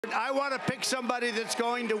I want to pick somebody that's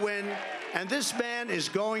going to win, and this man is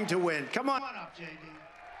going to win. Come on up, JD.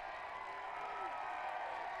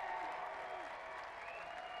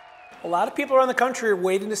 A lot of people around the country are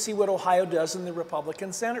waiting to see what Ohio does in the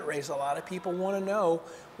Republican Senate race. A lot of people want to know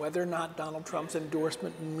whether or not Donald Trump's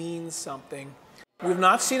endorsement means something. We've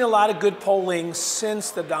not seen a lot of good polling since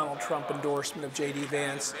the Donald Trump endorsement of J.D.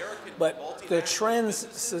 Vance, but the trends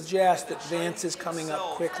suggest that Vance is coming up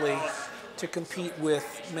quickly to compete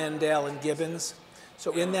with Mandel and Gibbons.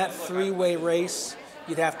 So in that three-way race,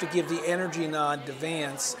 you'd have to give the energy nod to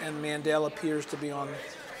Vance, and Mandel appears to be on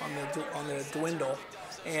the dwindle.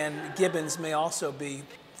 And Gibbons may also be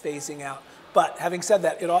phasing out. But having said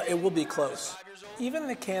that, it will be close. Even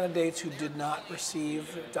the candidates who did not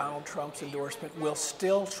receive Donald Trump's endorsement will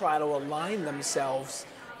still try to align themselves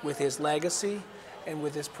with his legacy and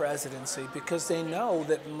with his presidency because they know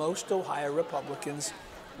that most Ohio Republicans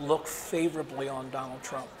look favorably on Donald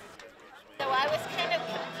Trump. So I was kind of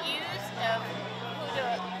confused of who to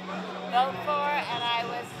vote for, and I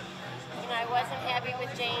wasn't happy with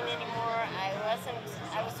Jane anymore.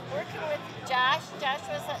 I was working with Josh. Josh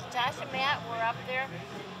and Matt were up there,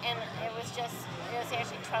 and it was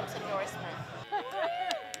actually Trump's endorsement.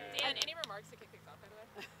 Dan, any remarks to kick things off, by the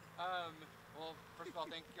way? Well, first of all,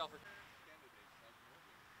 thank y'all for candidates.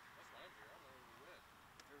 That's why I'm here. I want to win.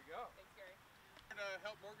 Here we go. Thanks, Gary. I'm going to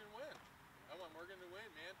help Morgan win. I want Morgan to win,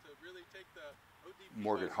 man, to really take the ODP.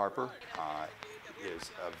 Morgan Harper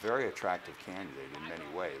is a very attractive candidate in many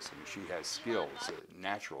ways. I mean, she has skills,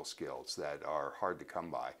 natural skills that are hard to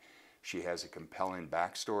come by. She has a compelling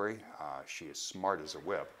backstory. She is smart as a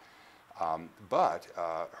whip. But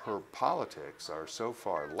her politics are so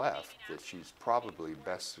far left that she's probably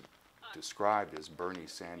best described as Bernie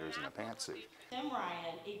Sanders in a pantsuit. Tim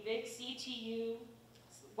Ryan, a big CTU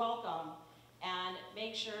welcome, and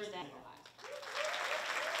make sure that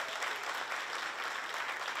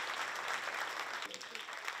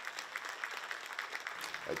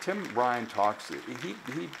Tim Ryan talks, he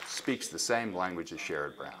speaks the same language as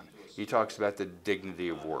Sherrod Brown. He talks about the dignity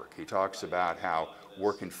of work. He talks about how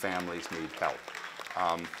working families need help.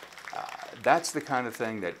 That's the kind of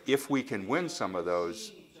thing that if we can win some of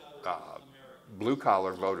those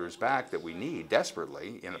blue-collar voters back that we need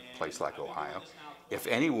desperately in a place like Ohio, if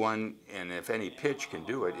anyone and if any pitch can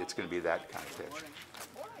do it, it's going to be that kind of pitch.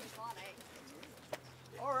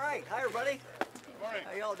 All right. Hi, everybody. Good morning.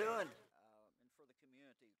 How y'all doing? For the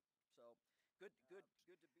community. So good to be.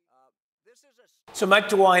 This is So Mike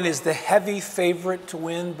DeWine is the heavy favorite to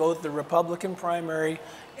win both the Republican primary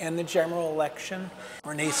and the general election.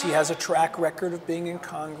 Ornacey has a track record of being in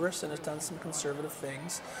Congress and has done some conservative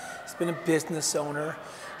things. He's been a business owner.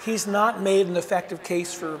 He's not made an effective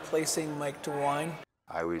case for replacing Mike DeWine.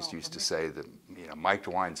 I always used to say that Mike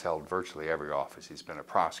DeWine's held virtually every office. He's been a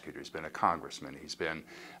prosecutor, he's been a congressman, he's been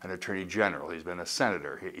an attorney general, he's been a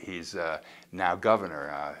senator, he's now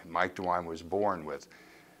governor. Mike DeWine was born with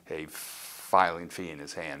a filing fee in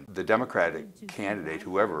his hand. The Democratic candidate,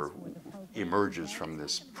 whoever emerges from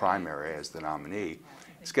this primary as the nominee,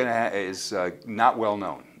 is not well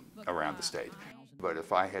known around the state. But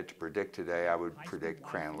if I had to predict today, I would predict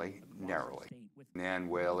Cranley narrowly. Nan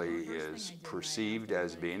Whaley is perceived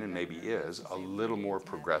as being, and maybe is, a little more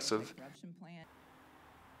progressive.